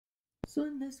So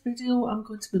in this video, I'm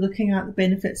going to be looking at the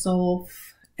benefits of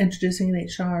introducing an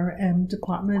HR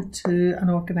department to an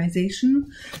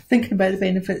organisation, thinking about the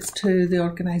benefits to the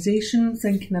organisation,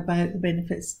 thinking about the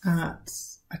benefits at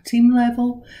a team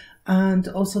level, and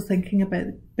also thinking about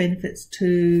the benefits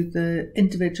to the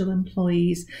individual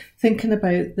employees, thinking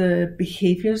about the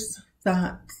behaviours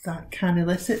that can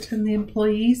elicit in the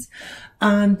employees,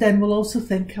 and then we'll also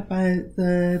think about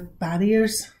the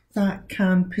barriers that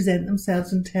can present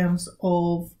themselves in terms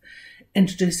of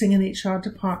introducing an HR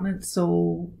department.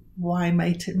 So why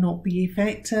might it not be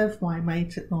effective? Why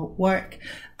might it not work?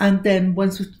 And then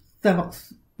once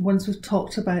we've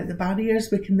talked about the barriers,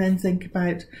 we can then think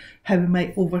about how we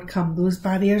might overcome those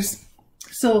barriers.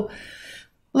 So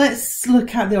let's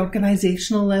look at the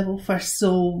organisational level first.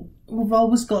 So we've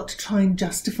always got to try and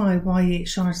justify why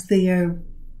HR is there,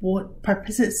 what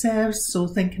purpose it serves, so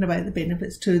thinking about the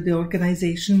benefits to the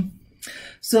organisation.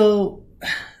 So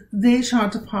the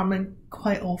HR department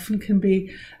quite often can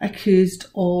be accused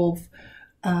of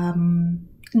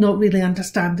not really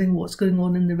understanding what's going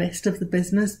on in the rest of the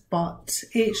business, but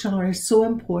HR is so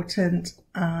important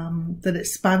that it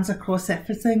spans across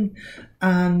everything,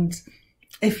 and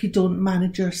if you don't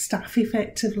manage your staff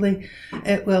effectively,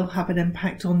 it will have an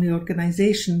impact on the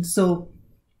organisation. So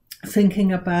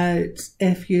thinking about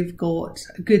if you've got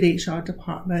a good HR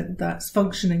department that's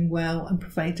functioning well and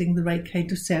providing the right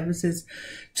kind of services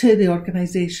to the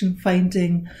organisation,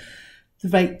 finding the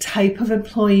right type of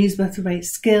employees with the right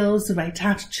skills, the right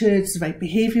attitudes, the right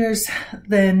behaviours,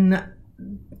 then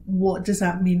what does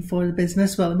that mean for the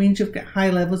business? Well, it means you've got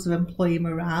high levels of employee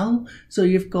morale. So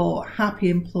you've got happy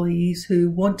employees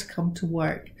who want to come to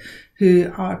work,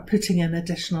 who are putting in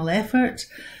additional effort.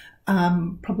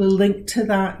 Probably linked to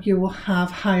that, you will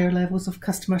have higher levels of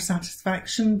customer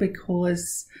satisfaction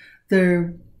because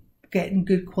they're getting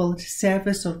good quality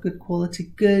service or good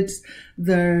quality goods.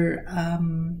 They're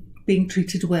being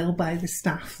treated well by the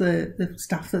staff, the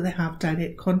staff that they have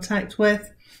direct contact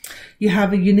with. You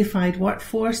have a unified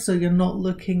workforce, so you're not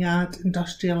looking at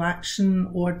industrial action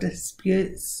or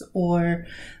disputes, or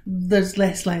there's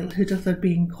less likelihood of there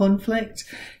being conflict.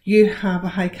 You have a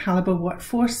high caliber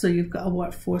workforce, so you've got a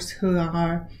workforce who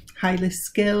are highly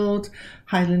skilled,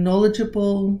 highly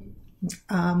knowledgeable,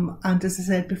 and as I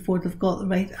said before, they've got the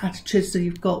right attitude, so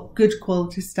you've got good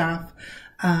quality staff,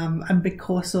 and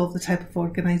because of the type of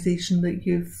organisation that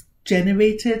you've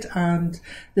generated and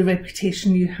the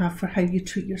reputation you have for how you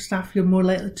treat your staff, you're more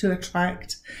likely to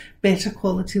attract better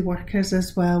quality workers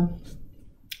as well.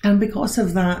 And because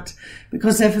of that,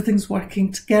 because everything's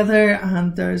working together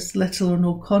and there's little or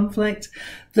no conflict,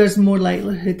 there's more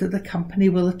likelihood that the company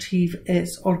will achieve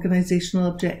its organisational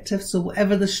objectives. So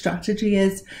whatever the strategy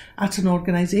is at an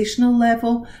organisational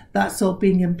level, that's all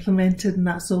being implemented and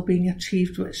that's all being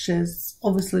achieved, which is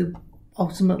obviously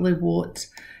ultimately what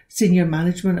senior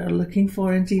management are looking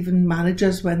for, and even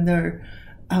managers when they're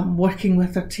working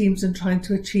with their teams and trying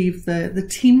to achieve the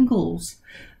team goals,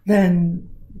 then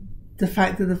the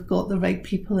fact that they've got the right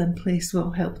people in place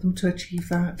will help them to achieve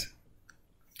that.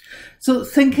 So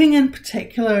thinking in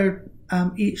particular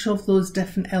each of those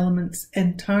different elements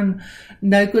in turn,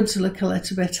 now going to look a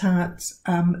little bit at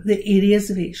the areas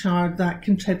of HR that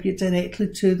contribute directly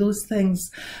to those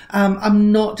things.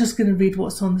 I'm not just going to read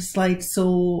what's on the slide,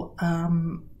 so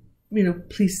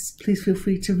please feel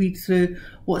free to read through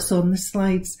what's on the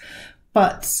slides.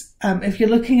 But if you're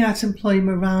looking at employee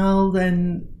morale,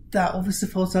 then that obviously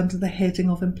falls under the heading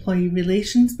of employee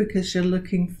relations, because you're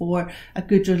looking for a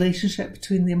good relationship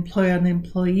between the employer and the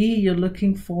employee. You're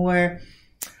looking for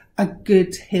a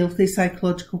good, healthy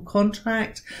psychological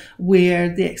contract where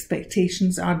the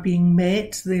expectations are being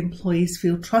met, the employees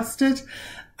feel trusted.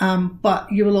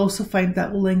 But you will also find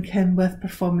that will link in with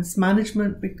performance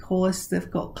management because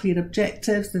they've got clear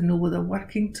objectives, they know what they're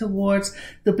working towards,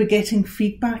 they'll be getting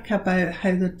feedback about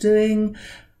how they're doing,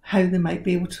 how they might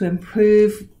be able to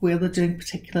improve, where they're doing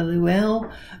particularly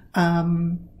well.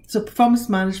 So performance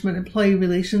management, employee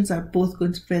relations are both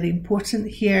going to be very important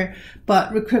here.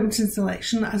 But recruitment and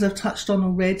selection, as I've touched on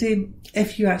already,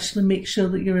 if you actually make sure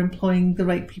that you're employing the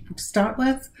right people to start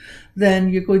with, then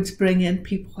you're going to bring in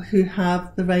people who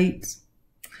have the right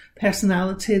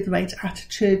personality, the right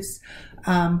attitudes,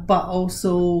 but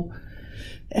also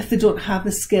if they don't have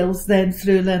the skills, then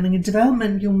through learning and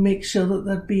development, you'll make sure that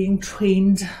they're being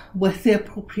trained with the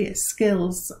appropriate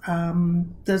skills.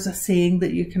 There's a saying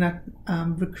that you can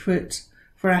recruit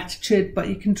for attitude, but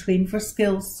you can train for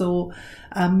skills. So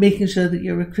making sure that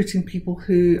you're recruiting people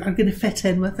who are going to fit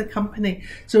in with the company.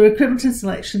 So recruitment and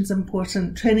selection is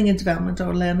important. Training and development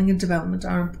or learning and development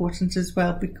are important as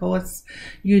well, because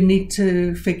you need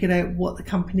to figure out what the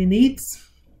company needs.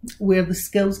 where the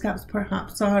skills gaps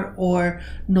perhaps are, or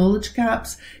knowledge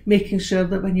gaps, making sure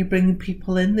that when you're bringing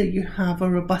people in that you have a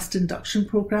robust induction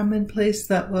program in place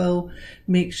that will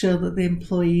make sure that the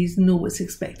employees know what's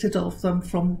expected of them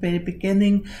from the very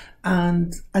beginning.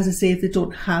 And as I say, if they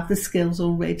don't have the skills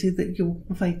already, that you'll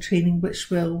provide training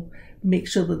which will make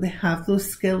sure that they have those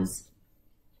skills.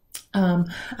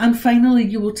 And finally,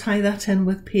 you will tie that in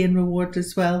with pay and reward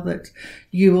as well, that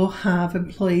you will have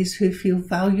employees who feel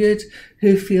valued,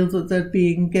 who feel that they're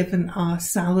being given a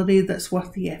salary that's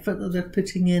worth the effort that they're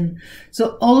putting in.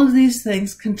 So all of these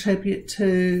things contribute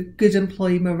to good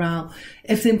employee morale.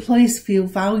 If the employees feel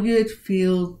valued,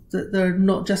 feel that they're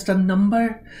not just a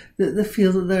number, that they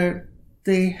feel that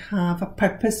they have a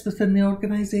purpose within the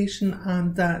organisation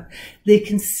and that they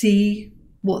can see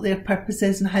what their purpose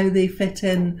is and how they fit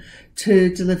in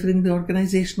to delivering the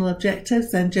organisational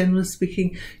objectives, then generally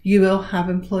speaking, you will have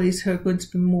employees who are going to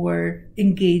be more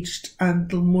engaged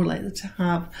and more likely to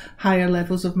have higher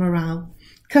levels of morale.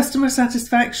 Customer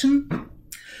satisfaction.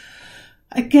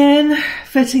 Again,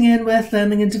 fitting in with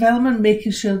learning and development,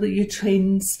 making sure that you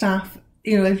train staff.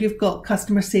 You know, if you've got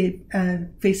customer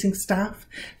facing staff,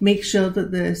 make sure that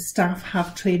the staff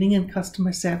have training in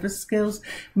customer service skills.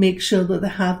 Make sure that they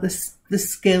have the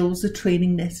skills, the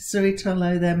training necessary to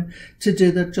allow them to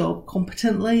do their job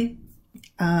competently.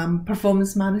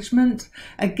 Performance management,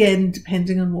 again,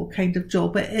 depending on what kind of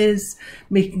job it is,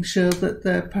 making sure that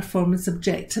the performance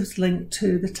objectives link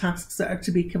to the tasks that are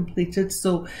to be completed.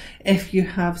 So if you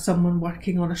have someone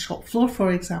working on a shop floor,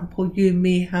 for example, you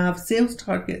may have sales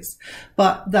targets,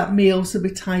 but that may also be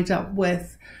tied up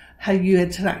with how you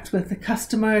interact with the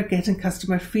customer, getting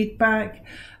customer feedback.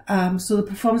 So the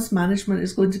performance management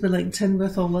is going to be linked in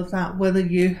with all of that, whether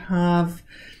you have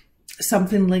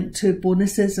something linked to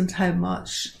bonuses and how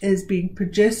much is being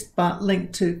produced, but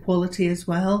linked to quality as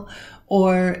well,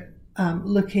 or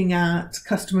looking at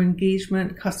customer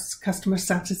engagement, customer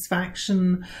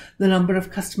satisfaction, the number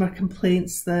of customer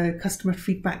complaints, the customer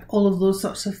feedback, all of those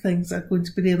sorts of things are going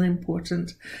to be really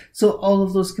important. So all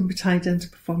of those can be tied into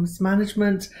performance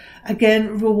management.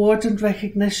 Again, reward and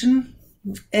recognition.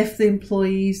 If the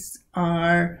employees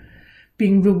are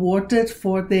being rewarded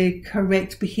for the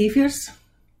correct behaviours,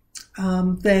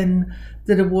 then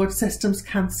the reward systems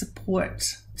can support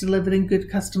delivering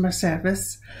good customer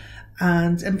service.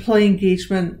 And employee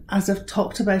engagement, as I've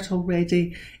talked about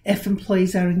already, if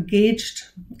employees are engaged,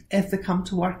 if they come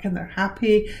to work and they're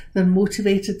happy, they're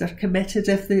motivated, they're committed,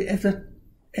 if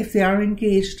they are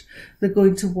engaged, they're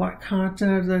going to work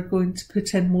harder, they're going to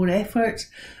put in more effort,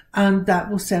 and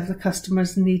that will serve the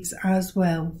customer's needs as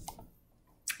well.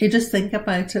 You just think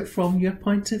about it from your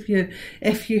point of view.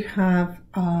 If you have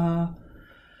a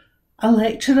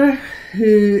lecturer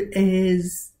who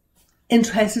is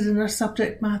interested in their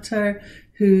subject matter,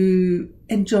 who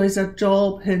enjoys their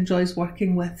job, who enjoys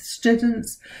working with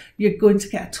students, you're going to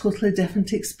get a totally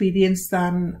different experience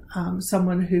than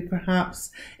someone who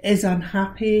perhaps is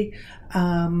unhappy,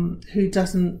 who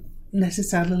doesn't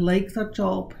necessarily like their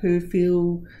job, who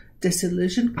feel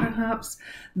disillusioned perhaps.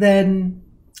 Then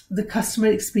the customer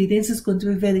experience is going to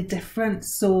be very different.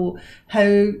 So how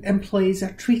employees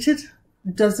are treated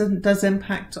does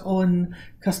impact on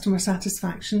customer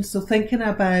satisfaction. So thinking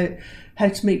about how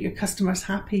to make your customers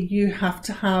happy, you have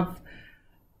to have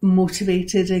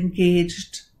motivated,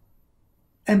 engaged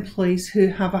employees who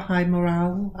have a high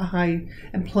morale, a high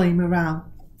employee morale.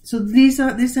 So these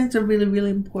things are really, really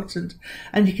important.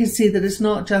 And you can see that it's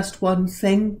not just one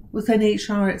thing within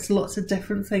HR, it's lots of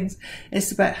different things.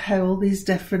 It's about how all these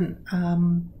different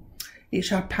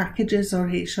HR packages or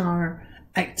HR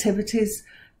activities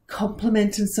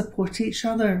complement and support each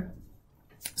other.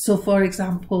 So for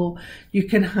example, you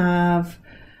can have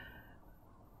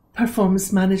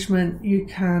performance management, you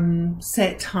can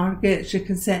set targets, you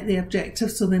can set the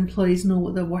objectives so the employees know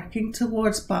what they're working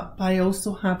towards, but by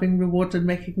also having reward and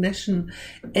recognition,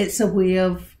 it's a way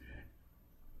of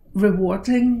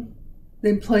rewarding the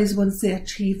employees once they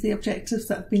achieve the objectives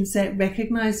that have been set,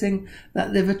 recognising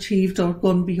that they've achieved or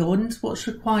gone beyond what's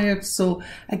required. So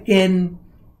again,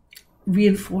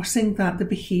 reinforcing that the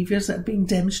behaviours that are being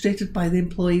demonstrated by the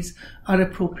employees are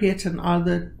appropriate and are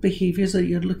the behaviours that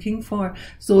you're looking for.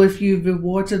 So if you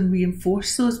reward and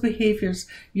reinforce those behaviours,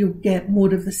 you'll get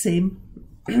more of the same.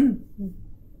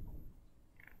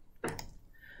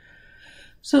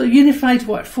 So unified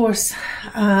workforce,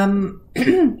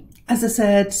 as I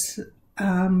said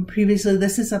previously,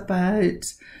 this is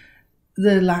about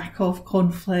the lack of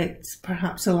conflict,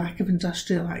 perhaps a lack of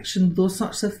industrial action, those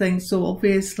sorts of things. So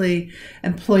obviously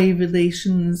employee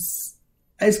relations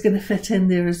is going to fit in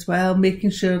there as well,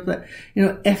 making sure that, you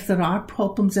know, if there are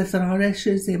problems, if there are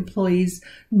issues, the employees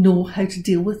know how to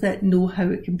deal with it, know how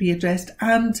it can be addressed,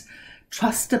 and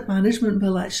trust that management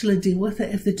will actually deal with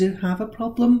it if they do have a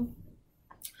problem.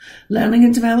 Learning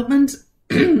and development,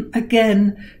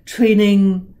 again,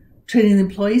 training the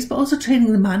employees, but also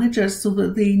training the managers so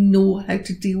that they know how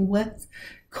to deal with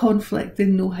conflict, they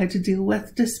know how to deal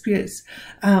with disputes.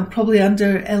 Probably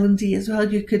under L&D as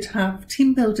well, you could have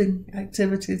team building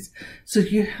activities, so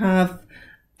you have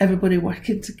everybody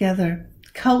working together.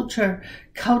 Culture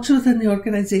within the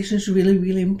organisation is really,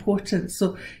 really important.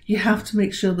 So you have to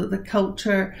make sure that the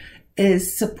culture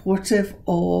is supportive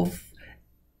of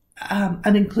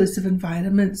an inclusive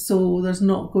environment, so there's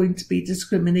not going to be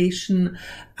discrimination,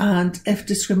 and if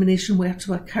discrimination were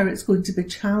to occur, it's going to be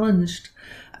challenged.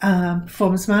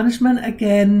 Performance management,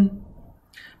 again,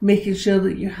 making sure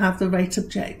that you have the right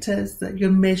objectives, that you're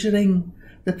measuring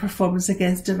the performance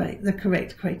against the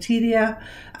correct criteria,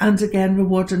 and again,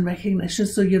 reward and recognition.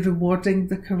 So you're rewarding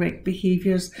the correct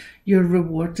behaviours, you're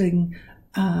rewarding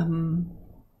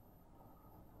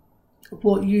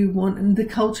what you want and the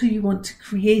culture you want to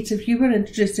create. If you were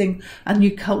introducing a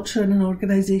new culture in an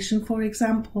organisation, for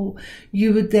example,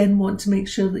 you would then want to make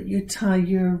sure that you tie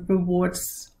your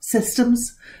rewards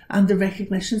systems and the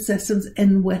recognition systems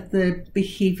in with the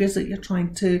behaviours that you're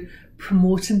trying to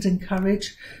promote and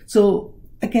encourage. So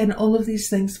again, all of these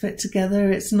things fit together.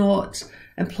 It's not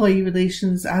employee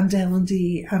relations and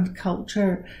L&D and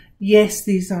culture. Yes,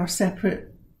 these are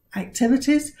separate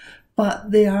activities,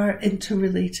 but they are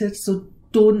interrelated. So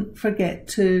don't forget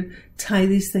to tie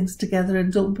these things together,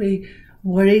 and don't be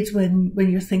worried when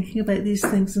you're thinking about these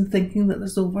things and thinking that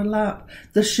there's overlap.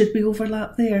 There should be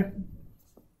overlap there.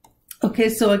 Okay,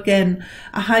 so again,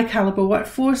 a high caliber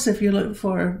workforce, if you're looking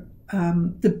for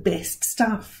the best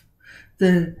staff,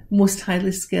 the most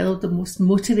highly skilled, the most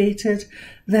motivated,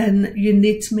 then you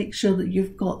need to make sure that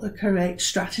you've got the correct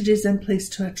strategies in place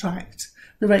to attract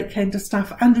the right kind of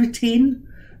staff and retain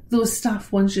those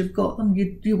staff once you've got them.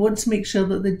 You want to make sure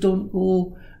that they don't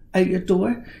go out your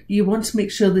door. You want to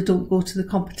make sure they don't go to the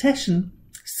competition.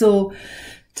 So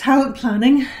talent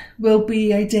planning will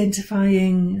be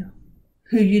identifying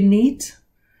who you need.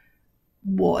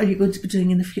 What are you going to be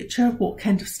doing in the future? What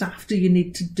kind of staff do you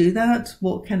need to do that?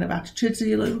 What kind of attitudes are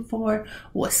you looking for?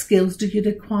 What skills do you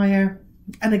require?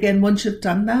 And again, once you've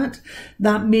done that,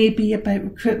 that may be about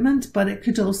recruitment, but it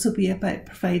could also be about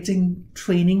providing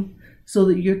training so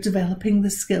that you're developing the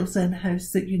skills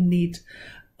in-house that you need,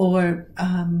 or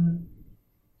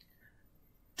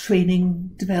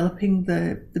training, developing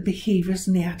the behaviours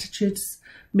and the attitudes,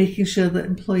 making sure that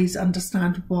employees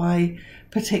understand why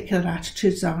particular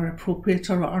attitudes are appropriate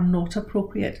or are not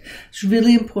appropriate. It's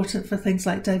really important for things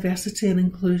like diversity and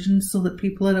inclusion, so that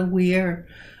people are aware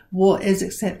what is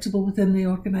acceptable within the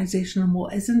organisation and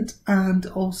what isn't, and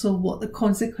also what the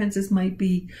consequences might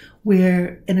be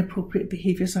where inappropriate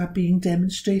behaviours are being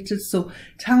demonstrated. So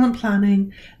talent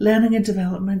planning, learning and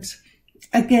development,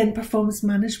 again, performance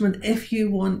management. If you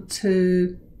want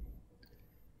to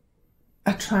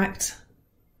attract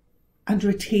and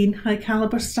retain high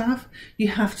caliber staff, you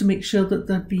have to make sure that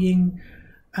they're being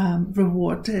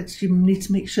rewarded. You need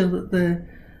to make sure that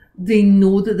they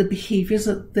know that the behaviours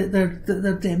that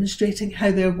they're demonstrating,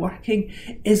 how they're working,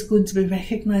 is going to be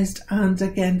recognised. And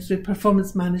again, through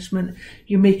performance management,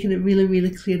 you're making it really,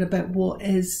 really clear about what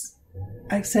is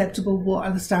acceptable, what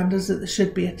are the standards that they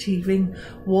should be achieving,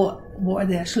 what are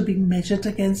they actually being measured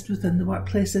against within the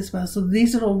workplace as well. So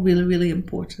these are all really, really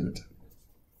important.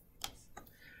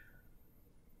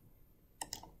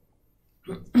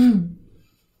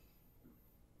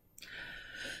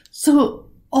 So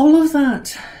all of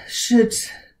that should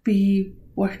be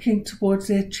working towards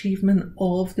the achievement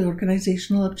of the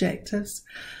organisational objectives,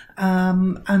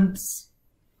 and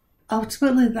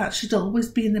ultimately that should always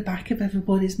be in the back of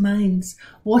everybody's minds.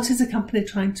 What is a company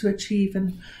trying to achieve,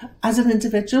 and as an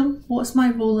individual, what's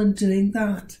my role in doing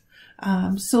that?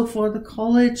 So for the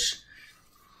college,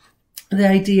 the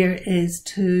idea is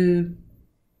to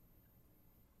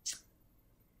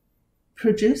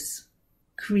produce,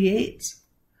 create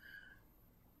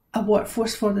a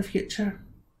workforce for the future,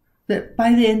 that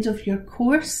by the end of your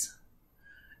course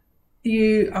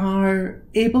you are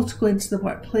able to go into the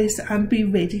workplace and be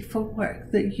ready for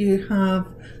work, that you have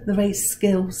the right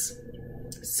skills.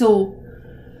 So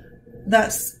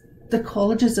that's the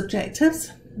college's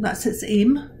objectives, that's its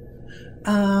aim.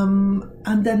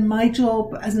 And then my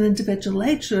job as an individual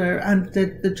lecturer, and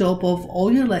the job of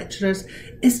all your lecturers,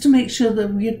 is to make sure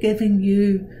that we're giving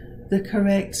you the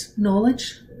correct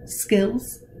knowledge,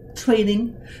 skills,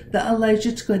 training that allows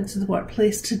you to go into the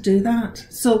workplace to do that.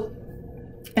 So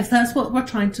if that's what we're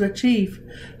trying to achieve,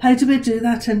 how do we do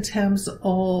that in terms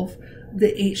of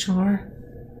the HR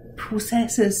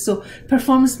processes? So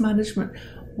performance management,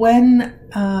 when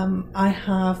I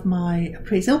have my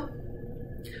appraisal,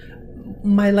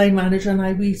 my line manager and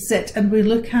I, we sit and we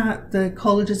look at the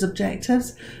college's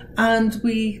objectives and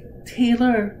we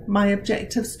tailor my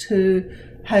objectives to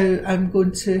how I'm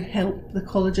going to help the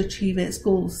college achieve its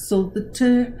goals. So the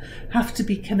two have to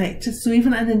be connected. So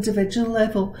even at an individual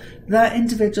level, that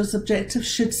individual's objectives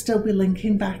should still be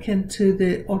linking back into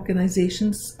the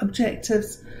organisation's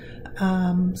objectives,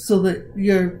 so that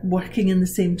you're working in the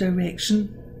same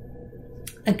direction.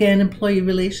 Again, employee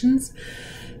relations.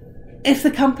 If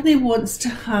the company wants to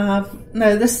have,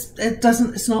 now this,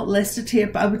 it's not listed here,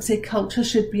 but I would say culture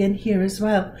should be in here as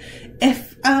well.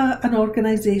 If an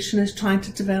organisation is trying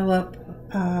to develop,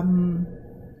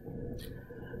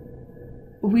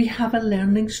 we have a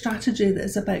learning strategy that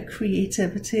is about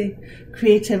creativity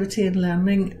and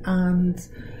learning, and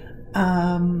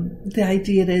the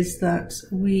idea is that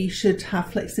we should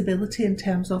have flexibility in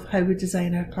terms of how we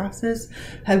design our classes,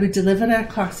 how we deliver our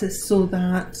classes, so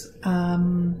that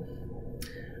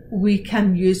we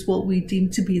can use what we deem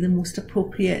to be the most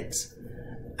appropriate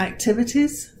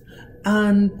activities,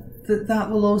 and that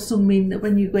will also mean that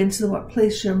when you go into the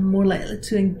workplace, you're more likely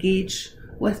to engage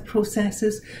with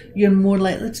processes, you're more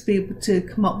likely to be able to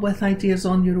come up with ideas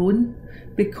on your own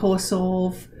because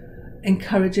of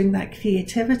encouraging that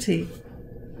creativity.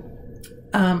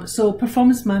 So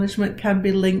performance management can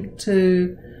be linked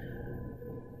to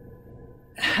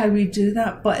how we do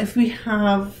that, but if we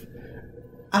have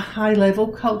a high level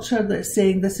culture that's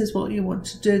saying this is what you want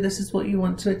to do, this is what you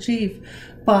want to achieve,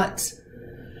 but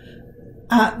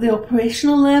at the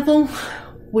operational level,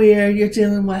 where you're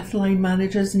dealing with line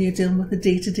managers and you're dealing with the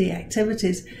day-to-day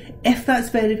activities, if that's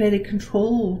very, very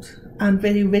controlled and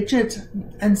very rigid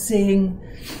and saying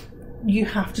you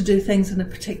have to do things in a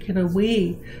particular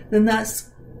way, then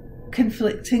that's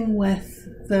conflicting with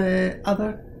the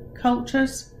other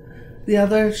cultures, the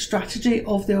other strategy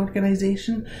of the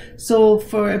organisation. So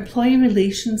for employee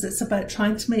relations, it's about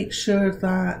trying to make sure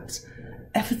that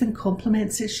everything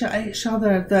complements each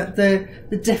other, that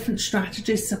the different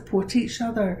strategies support each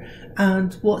other,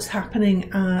 and what's happening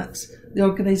at the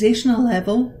organisational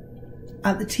level,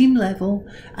 at the team level,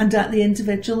 and at the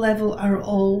individual level are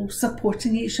all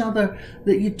supporting each other,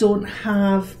 that you don't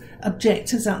have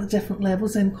objectives at the different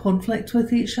levels in conflict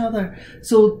with each other.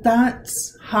 So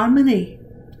that's harmony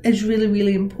is really,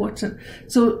 really important.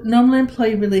 So normally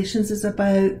employee relations is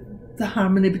about the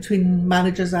harmony between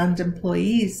managers and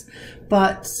employees,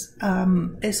 but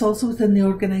it's also within the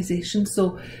organisation.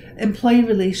 So employee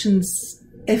relations,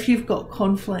 if you've got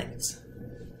conflict,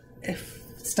 if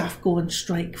staff go on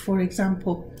strike, for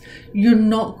example, you're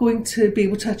not going to be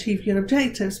able to achieve your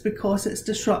objectives because it's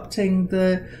disrupting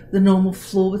the normal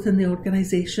flow within the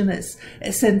organisation.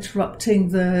 It's interrupting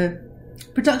the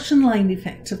production line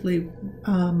effectively.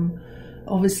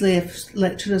 Obviously, if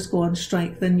lecturers go on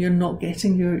strike, then you're not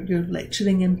getting your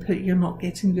lecturing input, you're not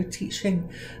getting your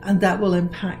teaching, and that will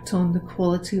impact on the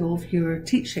quality of your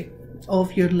teaching,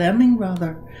 of your learning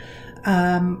rather.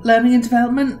 Learning and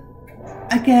development,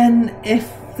 again, if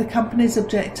the company's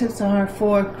objectives are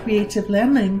for creative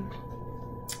learning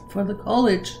for the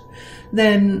college,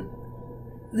 then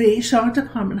the HR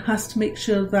department has to make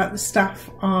sure that the staff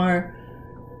are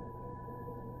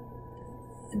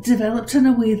developed in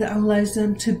a way that allows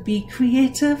them to be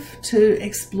creative, to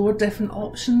explore different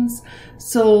options.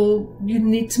 So you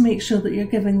need to make sure that you're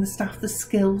giving the staff the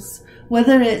skills,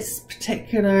 whether it's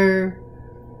particular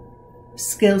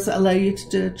skills that allow you to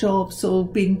do a job, so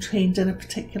being trained in a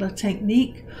particular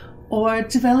technique, or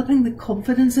developing the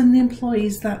confidence in the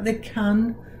employees that they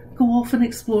can go off and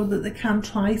explore, that they can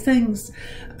try things,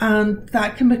 and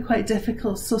that can be quite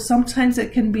difficult. So sometimes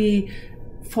it can be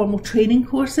formal training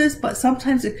courses, but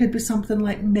sometimes it could be something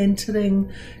like mentoring,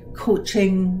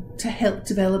 coaching to help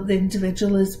develop the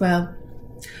individual as well.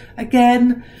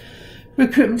 Again,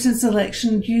 recruitment and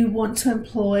selection, you want to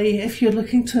employ, if you're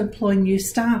looking to employ new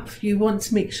staff, you want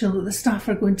to make sure that the staff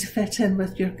are going to fit in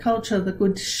with your culture, they're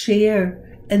going to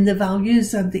share in the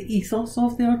values and the ethos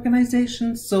of the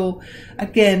organisation. So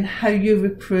again, how you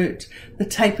recruit, the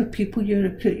type of people you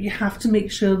recruit, you have to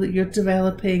make sure that you're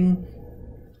developing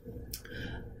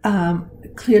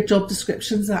clear job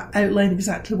descriptions that outline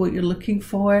exactly what you're looking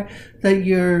for, that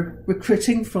you're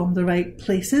recruiting from the right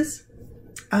places,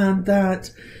 and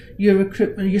that your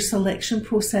recruitment, your selection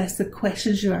process, the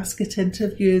questions you ask at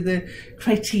interview, the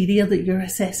criteria that you're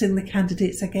assessing the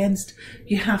candidates against,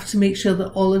 you have to make sure that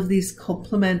all of these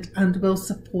complement and will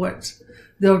support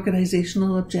the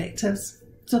organisational objectives.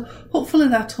 So hopefully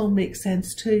that all makes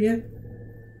sense to you.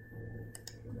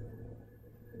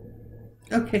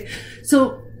 Okay,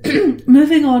 so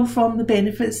moving on from the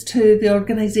benefits to the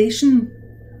organisation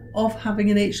of having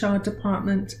an HR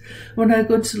department, we're now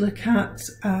going to look at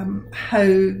how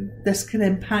this can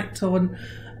impact on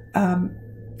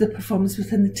the performance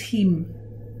within the team.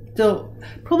 So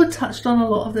probably touched on a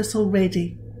lot of this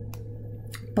already,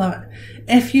 but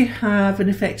if you have an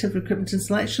effective recruitment and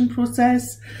selection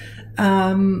process,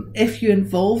 if you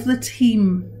involve the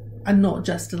team and not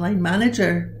just a line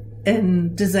manager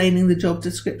in designing the job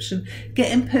description, get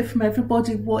input from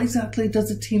everybody. What exactly does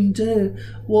a team do?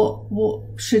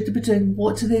 What should they be doing?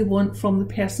 What do they want from the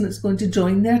person that's going to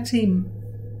join their team?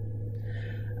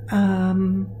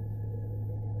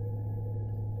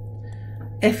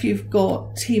 If you've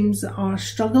got teams that are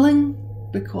struggling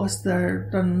because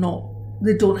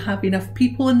they don't have enough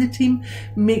people in the team,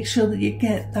 make sure that you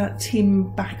get that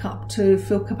team back up to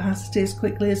full capacity as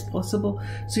quickly as possible,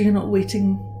 so you're not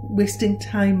wasting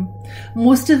time.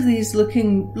 Most of these,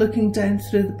 looking down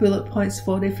through the bullet points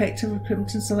for effective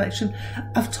recruitment and selection,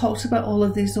 I've talked about all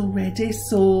of these already.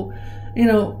 So, you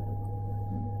know,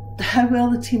 how well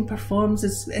the team performs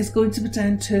is going to be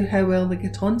down to how well they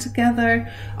get on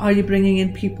together. Are you bringing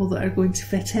in people that are going to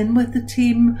fit in with the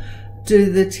team?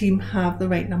 Do the team have the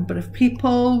right number of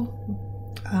people?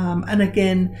 And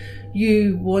again,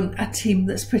 you want a team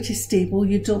that's pretty stable.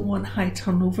 You don't want high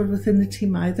turnover within the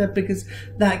team either, because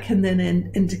that can then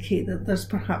indicate that there's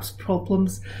perhaps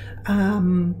problems.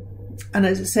 And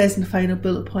as it says in the final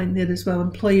bullet point there as well,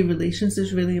 employee relations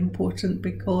is really important,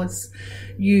 because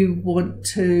you want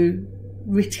to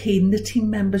retain the team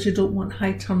members. You don't want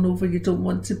high turnover. You don't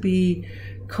want to be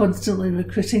constantly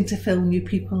recruiting to fill new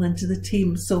people into the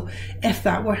team. So if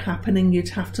that were happening, you'd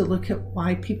have to look at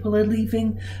why people are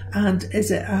leaving, and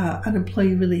is it an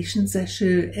employee relations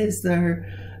issue? Is there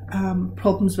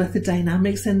problems with the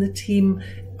dynamics in the team?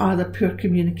 Are there poor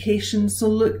communication? So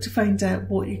look to find out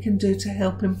what you can do to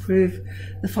help improve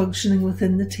the functioning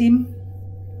within the team.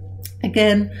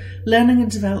 Again, learning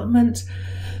and development.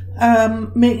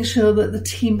 Making sure that the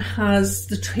team has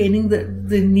the training that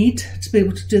they need to be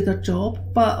able to do their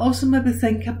job, but also maybe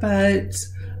think about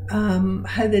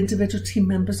how the individual team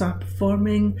members are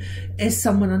performing. Is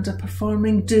someone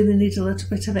underperforming? Do they need a little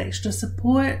bit of extra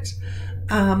support?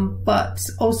 But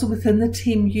also within the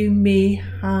team, you may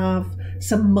have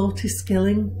some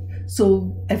multi-skilling,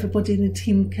 so everybody in the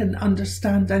team can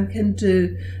understand and can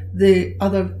do the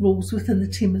other roles within the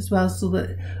team as well, so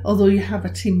that although you have a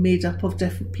team made up of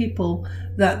different people,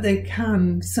 that they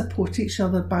can support each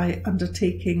other by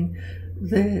undertaking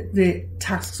the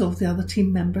tasks of the other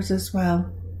team members as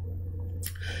well.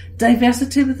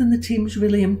 Diversity within the team is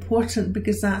really important,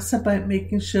 because that's about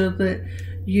making sure that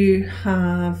you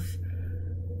have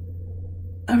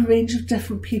a range of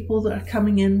different people that are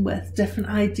coming in with different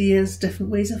ideas, different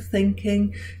ways of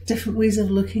thinking, different ways of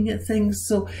looking at things.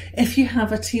 So if you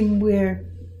have a team where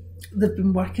they've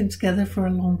been working together for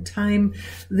a long time,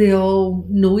 they all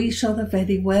know each other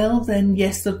very well, then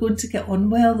yes, they're going to get on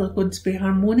well, they're going to be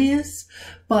harmonious,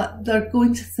 but they're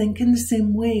going to think in the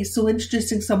same way. So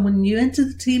introducing someone new into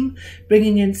the team,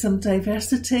 bringing in some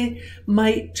diversity,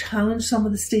 might challenge some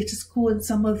of the status quo and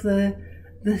some of the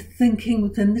thinking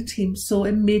within the team. So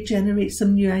it may generate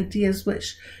some new ideas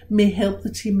which may help the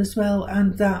team as well,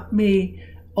 and that may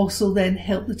also then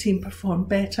help the team perform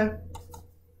better.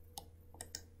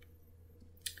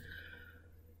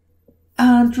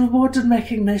 And reward and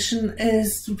recognition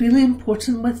is really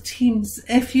important with teams.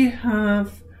 If you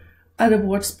have a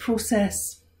rewards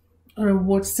process or a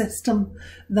reward system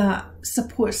that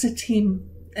supports a team,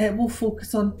 it will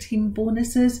focus on team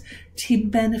bonuses, team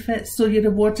benefits, so you're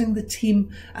rewarding the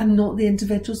team and not the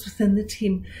individuals within the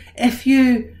team. If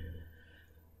you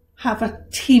have a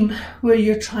team where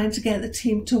you're trying to get the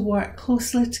team to work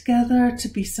closely together, to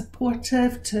be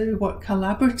supportive, to work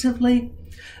collaboratively,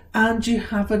 and you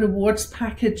have a rewards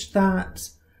package that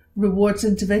rewards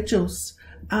individuals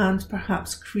and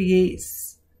perhaps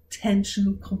creates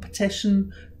tension,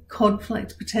 competition,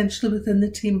 conflict potentially within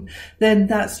the team, then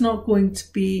that's not going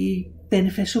to be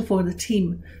beneficial for the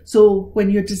team. So when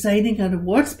you're designing a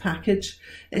rewards package,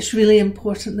 it's really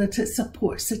important that it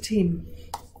supports the team.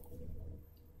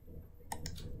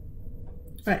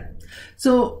 Right,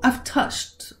 so I've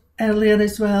touched earlier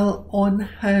as well on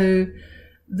how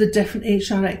the different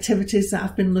HR activities that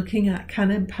I've been looking at can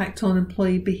impact on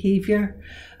employee behaviour,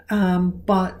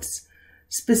 but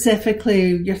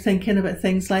specifically, you're thinking about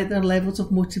things like their levels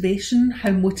of motivation.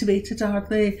 How motivated are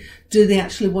they? Do they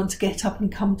actually want to get up and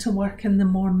come to work in the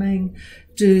morning?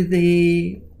 Do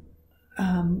they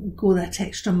go that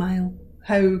extra mile?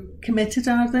 How committed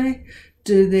are they?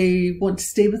 Do they want to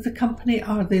stay with the company?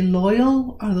 Are they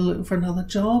loyal? Are they looking for another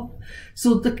job?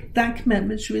 So that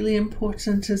commitment's really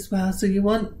important as well. So you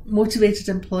want motivated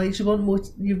employees. You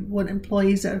want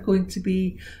employees that are going to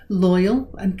be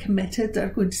loyal and committed, that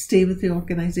are going to stay with the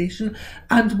organisation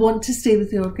and want to stay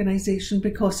with the organisation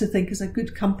because they think it's a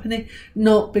good company,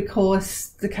 not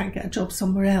because they can't get a job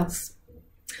somewhere else.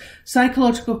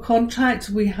 Psychological contract,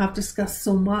 we have discussed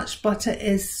so much, but it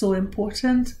is so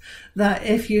important that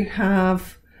if you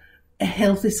have a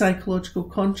healthy psychological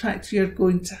contract, you're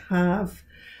going to have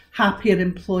happier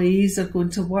employees, they're going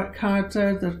to work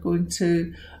harder, they're going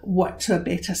to work to a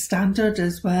better standard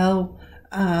as well,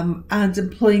 and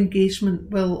employee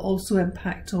engagement will also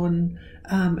impact on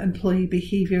employee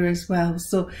behaviour as well.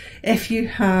 So if you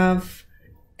have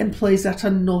employees that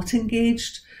are not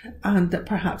engaged, and that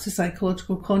perhaps the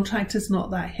psychological contract is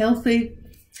not that healthy,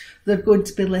 they're going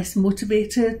to be less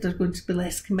motivated, they're going to be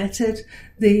less committed,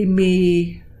 they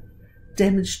may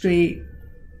demonstrate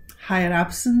higher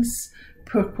absence,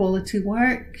 poor quality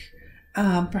work,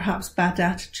 perhaps bad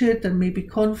attitude, there may be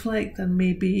conflict, there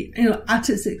may be,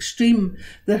 at its extreme,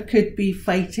 there could be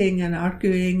fighting and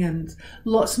arguing and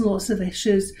lots of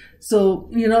issues. So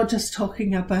you're not just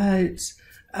talking about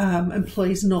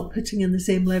employees not putting in the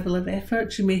same level of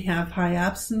effort. You may have high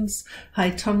absence, high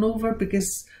turnover,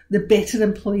 because the better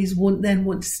employees won't then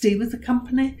want to stay with the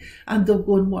company and they'll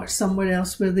go and work somewhere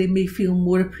else where they may feel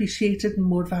more appreciated and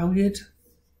more valued.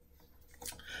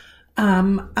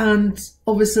 And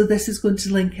obviously this is going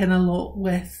to link in a lot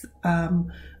with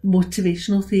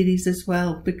motivational theories as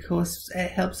well, because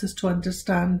it helps us to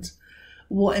understand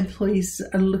what employees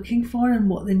are looking for and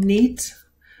what they need.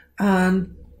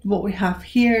 And what we have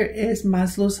here is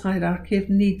Maslow's hierarchy of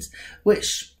needs,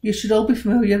 which you should all be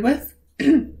familiar with.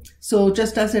 So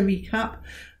just as a recap,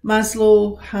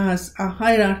 Maslow has a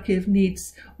hierarchy of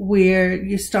needs where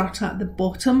you start at the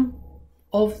bottom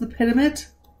of the pyramid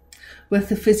with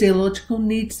the physiological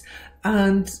needs,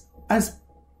 and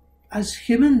as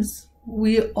humans,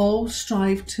 we all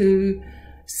strive to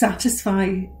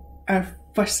satisfy our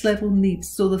first level needs.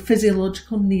 So the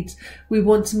physiological needs, we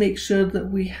want to make sure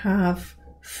that we have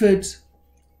food,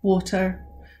 water,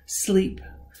 sleep,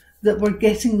 that we're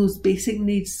getting those basic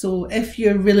needs. So if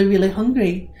you're really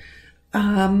hungry,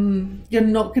 you're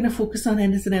not going to focus on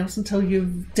anything else until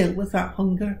you've dealt with that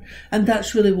hunger. And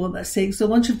that's really what that's saying. So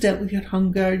once you've dealt with your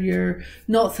hunger, you're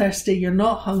not thirsty, you're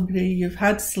not hungry, you've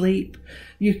had sleep,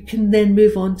 you can then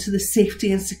move on to the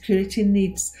safety and security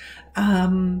needs.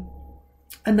 And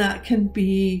that can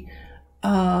be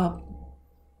a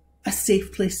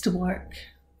safe place to work,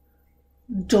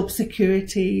 job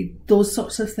security, those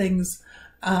sorts of things.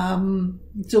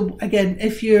 So again,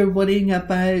 if you're worrying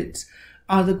about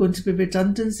are there going to be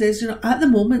redundancies, at the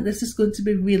moment this is going to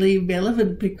be really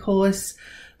relevant because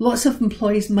lots of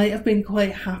employees might have been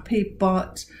quite happy,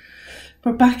 but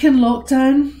we're back in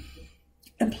lockdown.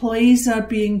 Employees are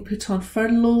being put on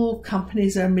furlough,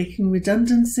 companies are making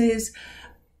redundancies.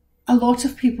 A lot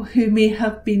of people who may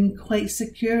have been quite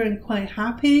secure and quite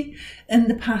happy in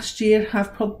the past year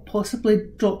have possibly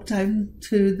dropped down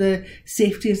to the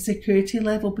safety and security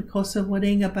level because they're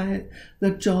worrying about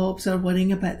their jobs, they're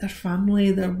worrying about their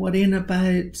family, they're worrying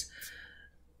about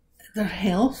their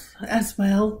health as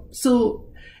well. So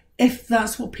if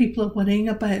that's what people are worrying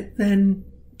about, then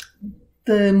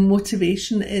the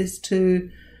motivation is to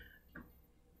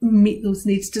meet those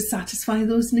needs, to satisfy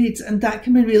those needs. And that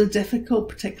can be really difficult,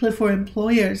 particularly for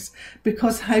employers,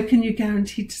 because how can you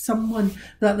guarantee to someone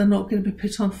that they're not going to be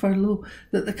put on furlough,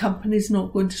 that the company's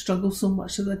not going to struggle so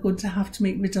much that they're going to have to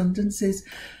make redundancies?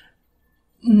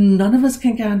 None of us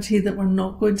can guarantee that we're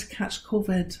not going to catch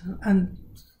COVID, and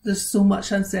there's so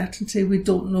much uncertainty. We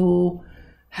don't know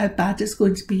how bad it's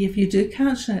going to be if you do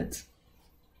catch it.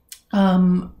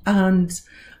 And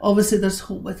obviously there's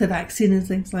hope with the vaccine and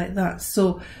things like that.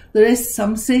 So there is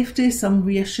some safety, some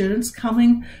reassurance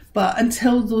coming, but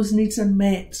until those needs are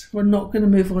met, we're not going to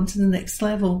move on to the next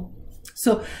level.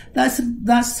 So that's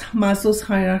Maslow's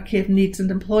hierarchy of needs, and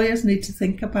employers need to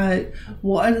think about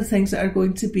what are the things that are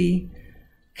going to be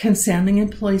concerning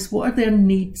employees. What are their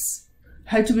needs?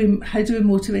 How do we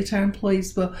motivate our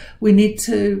employees? Well, we need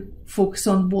to focus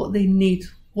on what they need.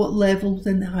 What level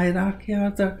within the hierarchy are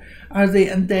they?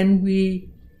 And then we,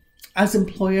 as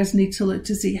employers, need to look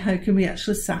to see how can we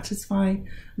actually satisfy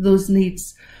those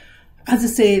needs. As I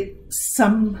say,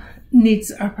 some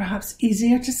needs are perhaps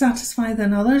easier to satisfy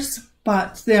than others,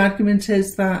 but the argument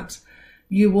is that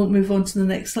you won't move on to the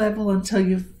next level until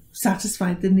you've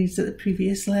satisfied the needs at the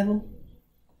previous level.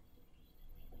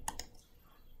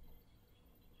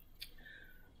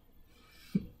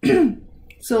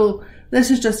 So this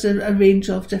is just a range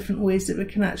of different ways that we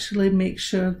can actually make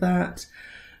sure that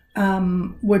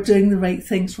we're doing the right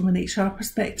things from an HR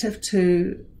perspective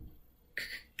to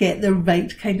get the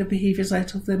right kind of behaviours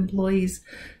out of the employees.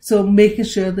 So making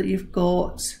sure that you've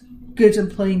got good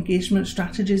employee engagement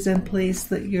strategies in place,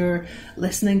 that you're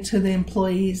listening to the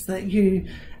employees, that you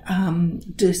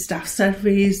do staff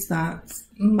surveys, that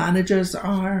managers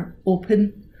are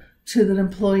open to their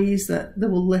employees, that they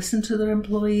will listen to their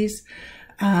employees.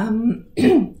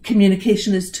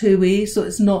 Communication is two-way, so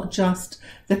it's not just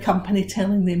the company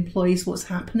telling the employees what's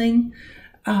happening,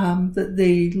 that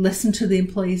they listen to the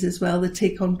employees as well, they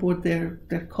take on board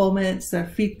their comments, their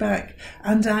feedback,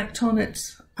 and act on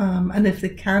it. And if they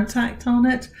can't act on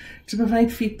it, to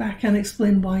provide feedback and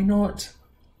explain why not.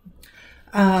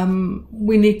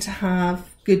 We need to have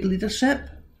good leadership,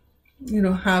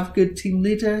 have good team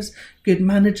leaders, good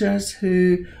managers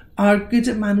who are good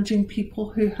at managing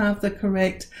people, who have the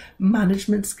correct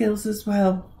management skills as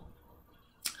well.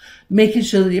 Making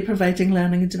sure that you're providing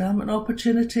learning and development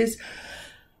opportunities.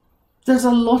 There's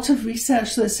a lot of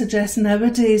research that suggests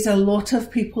nowadays a lot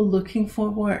of people looking for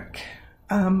work.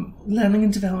 Learning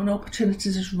and development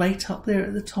opportunities is right up there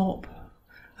at the top.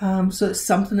 So it's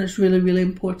something that's really, really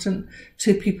important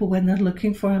to people when they're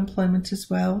looking for employment as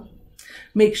well.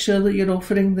 Make sure that you're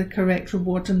offering the correct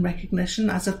reward and recognition.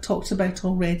 As I've talked about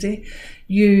already,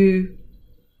 you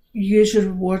use your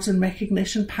rewards and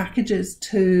recognition packages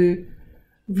to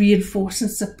reinforce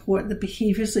and support the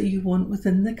behaviours that you want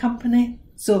within the company.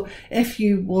 So if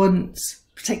you want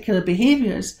particular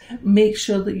behaviours, make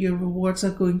sure that your rewards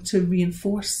are going to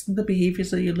reinforce the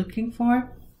behaviours that you're looking for.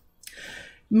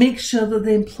 Make sure that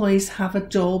the employees have a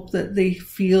job that they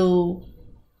feel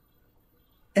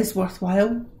is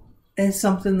worthwhile, is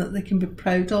something that they can be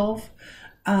proud of,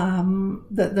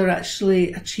 that they're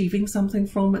actually achieving something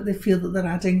from it. They feel that they're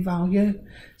adding value,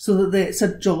 so that it's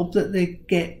a job that they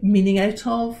get meaning out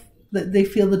of, that they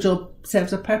feel the job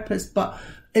serves a purpose, but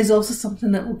is also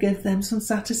something that will give them some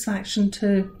satisfaction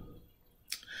too.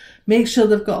 Make sure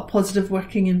they've got a positive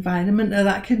working environment. Now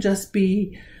that can just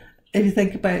be, if you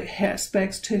think about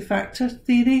Herzberg's two-factor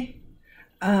theory,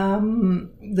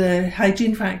 the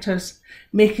hygiene factors,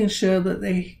 making sure that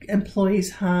the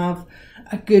employees have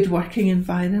a good working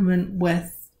environment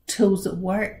with tools that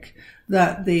work,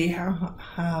 that they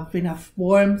have enough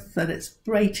warmth, that it's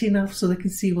bright enough so they can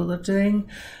see what they're doing.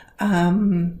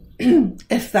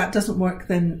 If that doesn't work,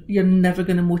 then you're never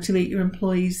going to motivate your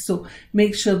employees. So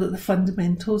make sure that the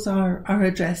fundamentals are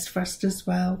addressed first as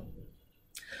well.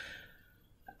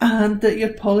 And that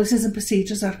your policies and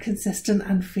procedures are consistent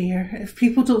and fair. If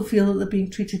people don't feel that they're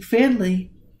being treated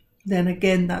fairly, then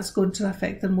again, that's going to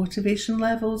affect their motivation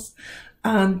levels.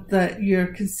 And that you're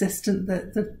consistent,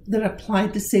 that they're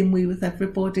applied the same way with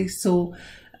everybody. So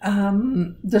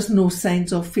there's no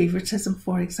signs of favouritism,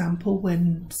 for example,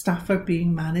 when staff are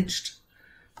being managed.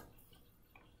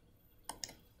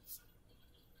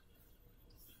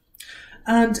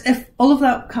 And if all of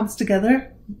that comes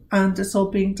together and it's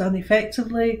all being done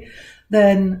effectively,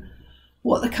 then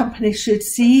what the company should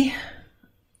see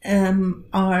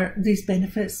are these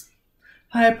benefits.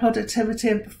 Higher productivity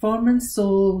and performance,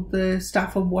 so the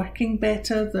staff are working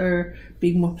better, they're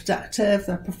being more productive,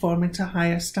 they're performing to a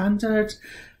higher standard,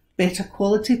 better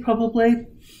quality probably.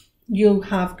 You'll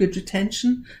have good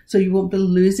retention, so you won't be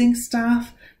losing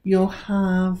staff. You'll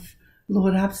have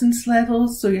lower absence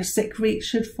levels, so your sick rate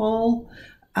should fall.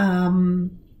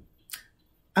 And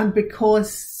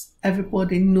because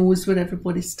everybody knows where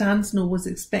everybody stands, know what's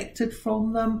expected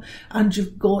from them, and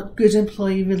you've got good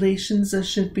employee relations, there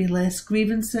should be less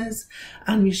grievances,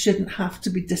 and you shouldn't have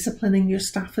to be disciplining your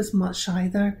staff as much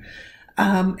either.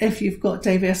 If you've got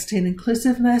diversity and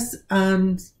inclusiveness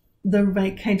and the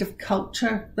right kind of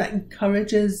culture that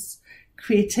encourages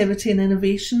creativity and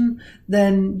innovation,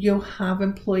 then you'll have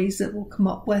employees that will come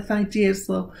up with ideas.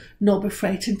 They'll not be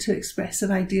frightened to express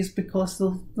their ideas because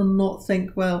they'll not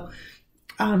think, well,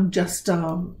 I'm just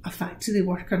a factory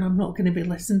worker and I'm not going to be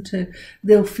listened to.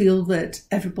 They'll feel that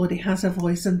everybody has a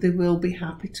voice and they will be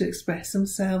happy to express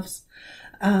themselves.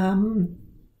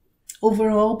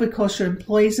 Overall, because your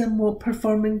employees are more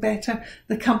performing better,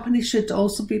 the company should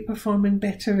also be performing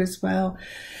better as well.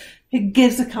 It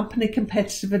gives the company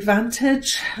competitive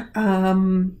advantage.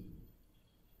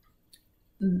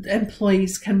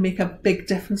 Employees can make a big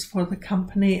difference for the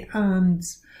company, and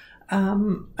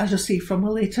as you'll see from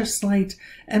a later slide,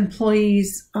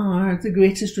 employees are the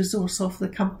greatest resource of the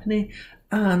company,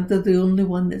 and they're the only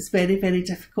one that's very, very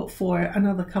difficult for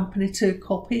another company to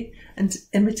copy and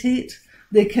imitate.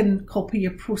 They can copy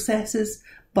your processes,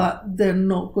 but they're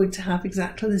not going to have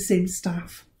exactly the same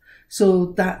staff. So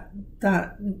that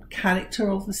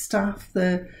character of the staff,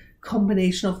 the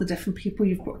combination of the different people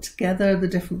you've brought together, the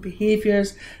different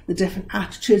behaviours, the different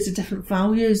attitudes, the different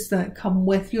values that come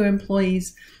with your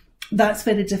employees, that's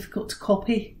very difficult to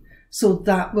copy. So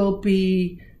that will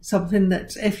be something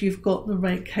that if you've got the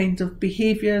right kind of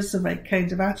behaviours, the right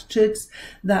kind of attitudes,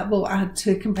 that will add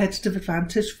to competitive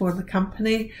advantage for the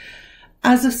company.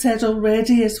 As I've said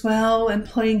already as well,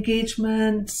 employee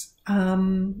engagement,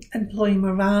 employee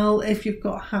morale, if you've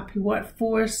got a happy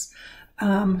workforce,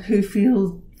 who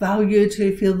feel valued,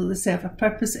 who feel that they serve a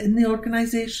purpose in the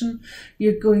organisation,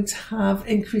 you're going to have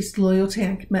increased loyalty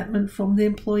and commitment from the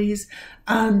employees.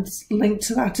 And linked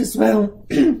to that as well,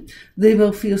 they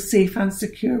will feel safe and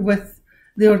secure with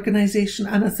the organisation.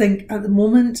 And I think at the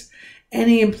moment,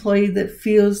 any employee that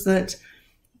feels that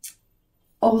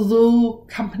although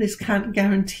companies can't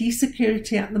guarantee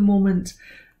security at the moment,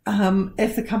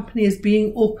 if the company is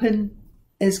being open,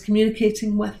 is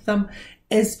communicating with them,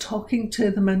 is talking to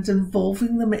them and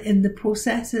involving them in the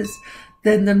processes,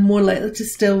 then they're more likely to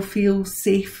still feel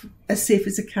safe as they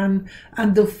can,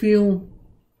 and they'll feel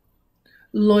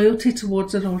loyalty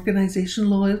towards their organisation,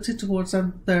 loyalty towards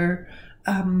their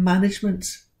management,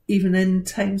 even in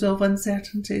times of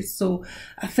uncertainty. So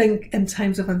I think in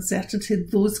times of uncertainty,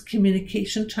 those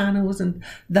communication channels and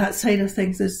that side of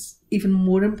things is even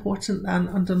more important than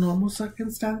under normal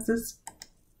circumstances.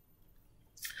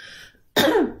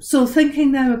 So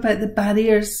thinking now about the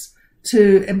barriers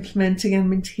to implementing and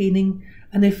maintaining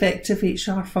an effective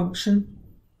HR function.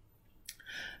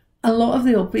 A lot of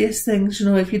the obvious things,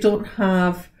 if you don't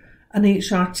have an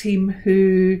HR team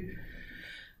who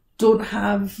don't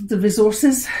have the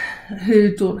resources,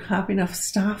 who don't have enough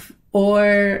staff,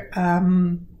 or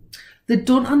they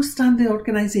don't understand the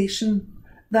organisation,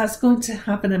 that's going to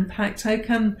have an impact. How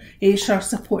can HR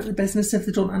support the business if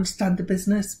they don't understand the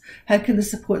business? How can they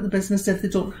support the business if they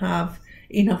don't have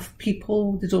enough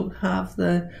people, they don't have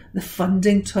the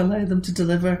funding to allow them to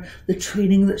deliver the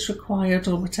training that's required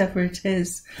or whatever it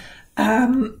is?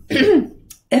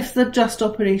 If they're just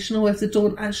operational, if they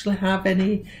don't actually have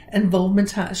any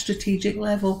involvement at a strategic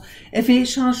level, if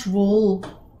HR's role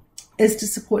is to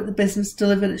support the business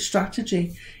deliver its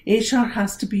strategy, HR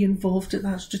has to be involved at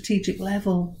that strategic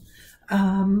level,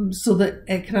 so that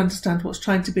it can understand what's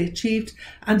trying to be achieved,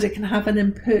 and it can have an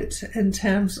input in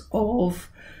terms of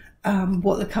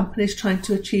what the company is trying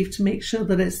to achieve, to make sure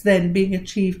that it's then being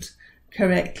achieved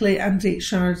correctly, and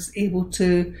HR is able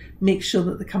to make sure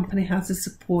that the company has the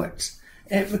support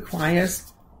it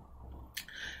requires.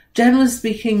 Generally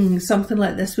speaking, something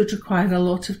like this would require a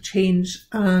lot of change,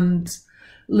 and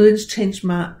Loon's change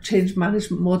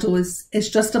management model is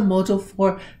just a model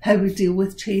for how we deal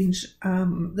with change,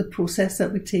 the process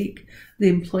that we take the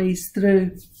employees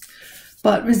through.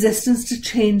 But resistance to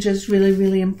change is really,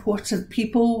 really important.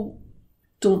 People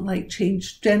don't like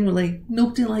change generally.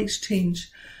 Nobody likes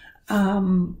change.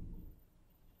 And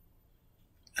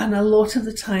a lot of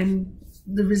the time,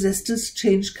 the resistance to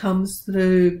change comes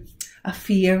through a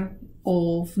fear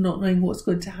of not knowing what's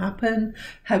going to happen,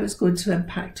 how it's going to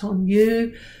impact on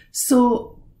you.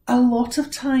 So a lot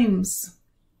of times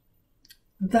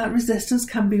that resistance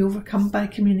can be overcome by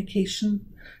communication.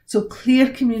 So clear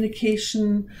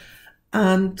communication,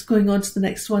 and going on to the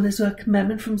next one is a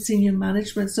commitment from senior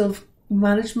management. So if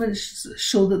management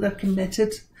show that they're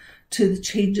committed to the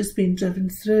changes being driven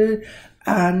through,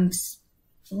 and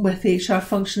with HR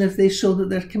function, if they show that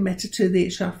they're committed to the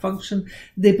HR function,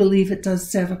 they believe it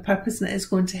does serve a purpose and it is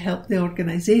going to help the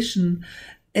organisation,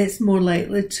 it's more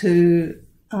likely to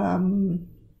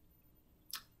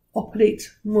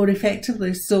operate more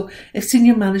effectively. So if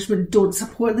senior management don't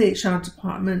support the HR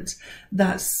department,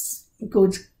 that's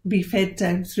going to be fed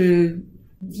down through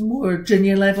more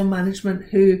junior level management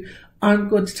who aren't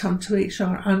going to turn to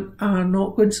HR and are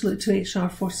not going to look to HR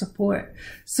for support.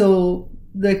 So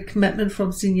the commitment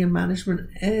from senior management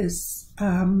is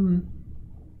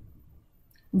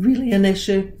really an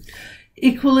issue.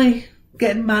 Equally,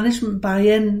 getting management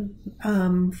buy-in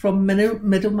from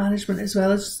middle management as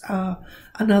well is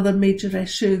another major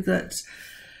issue, that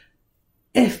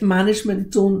if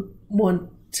management don't want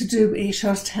to do what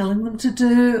HR's telling them to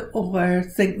do, or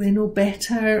think they know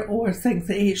better, or think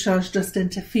that HR's just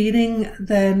interfering,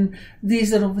 then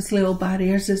these are obviously all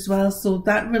barriers as well. So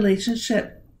that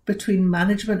relationship between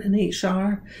management and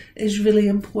HR is really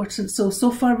important.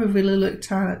 So far we've really looked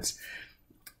at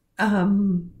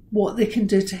what they can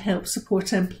do to help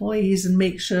support employees and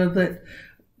make sure that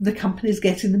the company is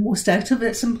getting the most out of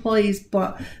its employees,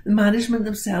 but the management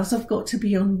themselves have got to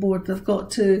be on board. They've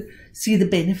got to see the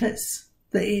benefits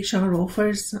that HR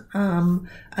offers,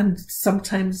 and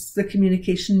sometimes the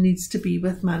communication needs to be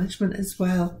with management as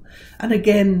well. And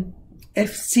again,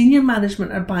 if senior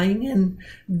management are buying in,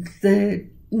 the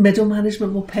middle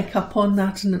management will pick up on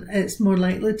that, and it's more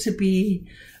likely to be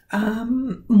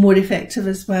more effective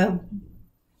as well.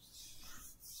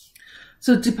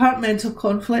 So departmental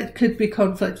conflict could be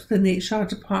conflict within the HR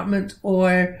department,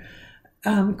 or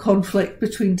conflict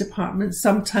between departments.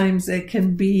 Sometimes it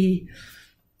can be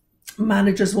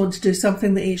managers want to do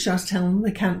something that HR is telling them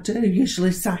they can't do,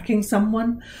 usually sacking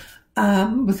someone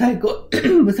without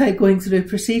going through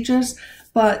procedures.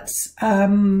 But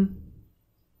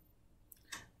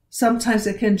sometimes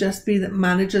it can just be that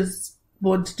managers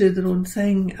want to do their own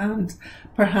thing, and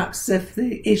perhaps if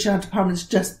the HR department is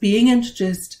just being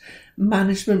introduced,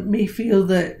 management may feel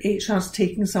that HR is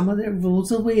taking some of their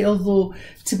roles away, although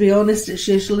to be honest it's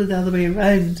usually the other way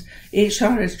around.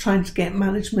 HR is trying to get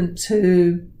management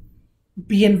to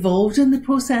be involved in the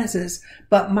processes,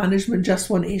 but management just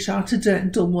want HR to do it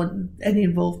and don't want any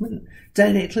involvement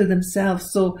directly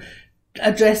themselves. So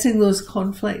addressing those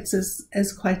conflicts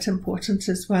is quite important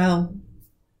as well.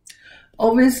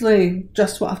 Obviously,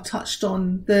 just what I've touched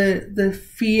on, the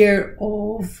fear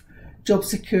of job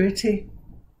security.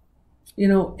 You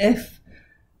know, if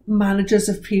managers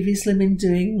have previously been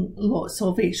doing lots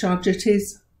of HR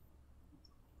duties,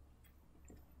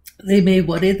 they may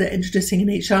worry that introducing an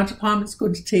HR department is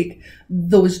going to take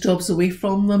those jobs away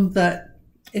from them, that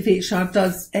if HR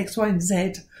does X, Y, and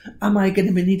Z, am I going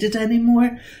to be needed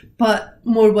anymore? But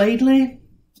more widely,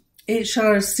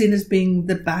 HR is seen as being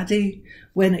the baddie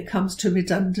when it comes to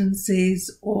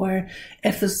redundancies, or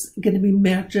if there's going to be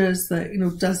mergers, that, you know,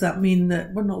 does that mean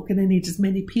that we're not going to need as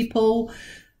many people?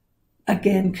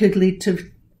 Again, could lead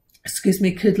to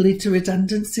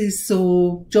redundancies.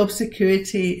 So job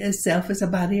security itself is a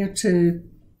barrier to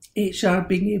HR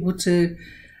being able to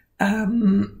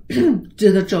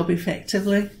do their job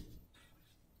effectively.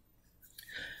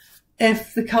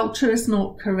 If the culture is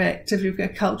not correct, if you've got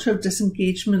a culture of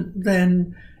disengagement,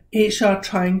 then HR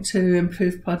trying to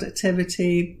improve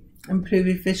productivity, improve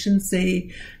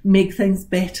efficiency, make things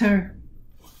better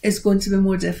is going to be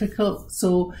more difficult.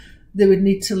 So they would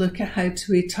need to look at how do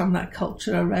we turn that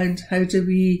culture around? How do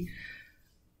we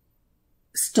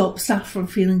stop staff from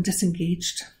feeling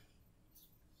disengaged?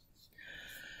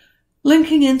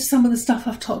 Linking into some of the stuff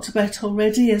I've talked about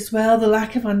already as well, the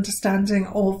lack of understanding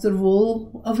of the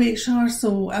role of HR.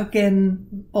 So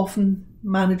again, often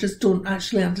managers don't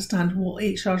actually understand what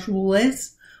HR's role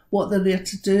is, what they're there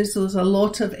to do. So there's a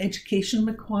lot of education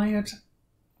required.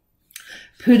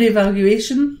 Poor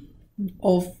evaluation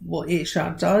of what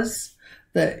HR does,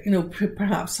 that, you know,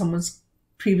 perhaps someone's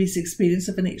previous experience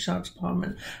of an HR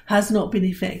department has not been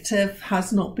effective,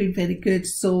 has not been very good.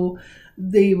 So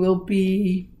they will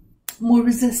be more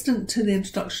resistant to the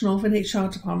introduction of an HR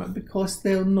department because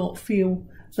they'll not feel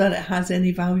that it has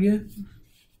any value.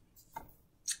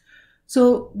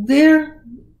 So they're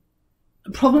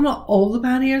probably not all the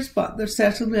barriers, but there's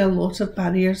certainly a lot of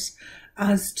barriers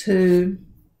as to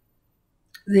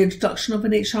the introduction of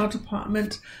an HR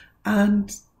department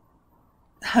and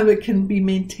how it can be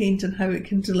maintained and how it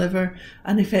can deliver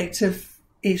an effective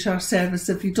HR service.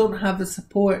 If you don't have the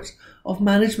support of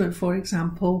management, for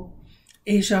example,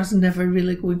 HR is never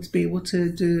really going to be able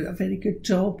to do a very good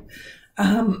job.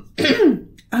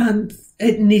 And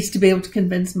it needs to be able to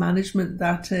convince management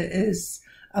that it is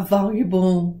a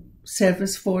valuable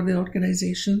service for the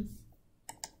organisation.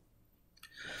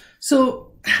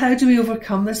 So how do we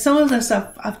overcome this? Some of this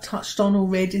I've touched on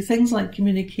already. Things like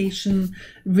communication,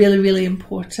 really, really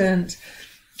important.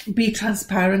 Be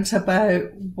transparent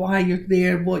about why you're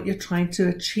there, what you're trying to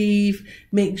achieve.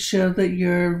 Make sure that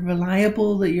you're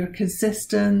reliable, that you're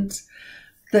consistent,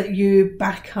 that you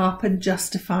back up and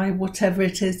justify whatever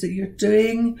it is that you're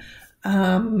doing,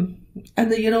 and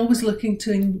that you're always looking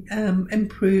to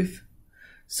improve.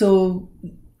 So,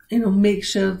 you know, make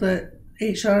sure that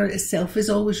HR itself is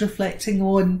always reflecting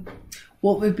on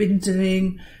what we've been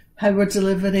doing, how we're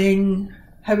delivering,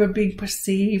 how we're being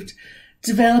perceived.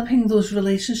 Developing those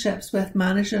relationships with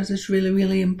managers is really,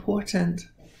 really important.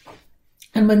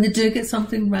 And when they do get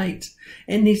something right,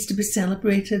 it needs to be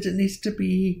celebrated, it needs to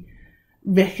be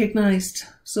recognised.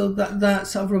 So that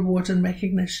sort of reward and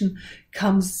recognition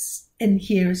comes in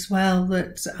here as well,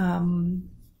 that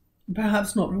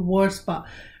perhaps not rewards, but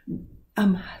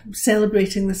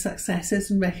celebrating the successes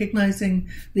and recognising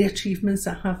the achievements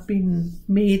that have been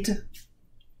made.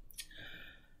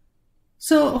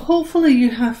 So hopefully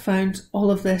you have found all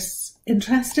of this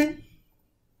interesting.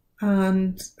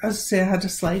 And as I say, I had a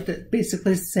slide that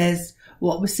basically says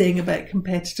what we're saying about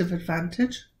competitive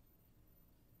advantage.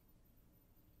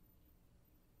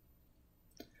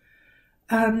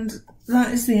 And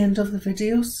that is the end of the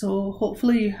video, so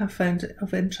hopefully you have found it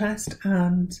of interest,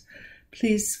 and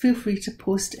please feel free to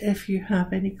post if you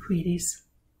have any queries.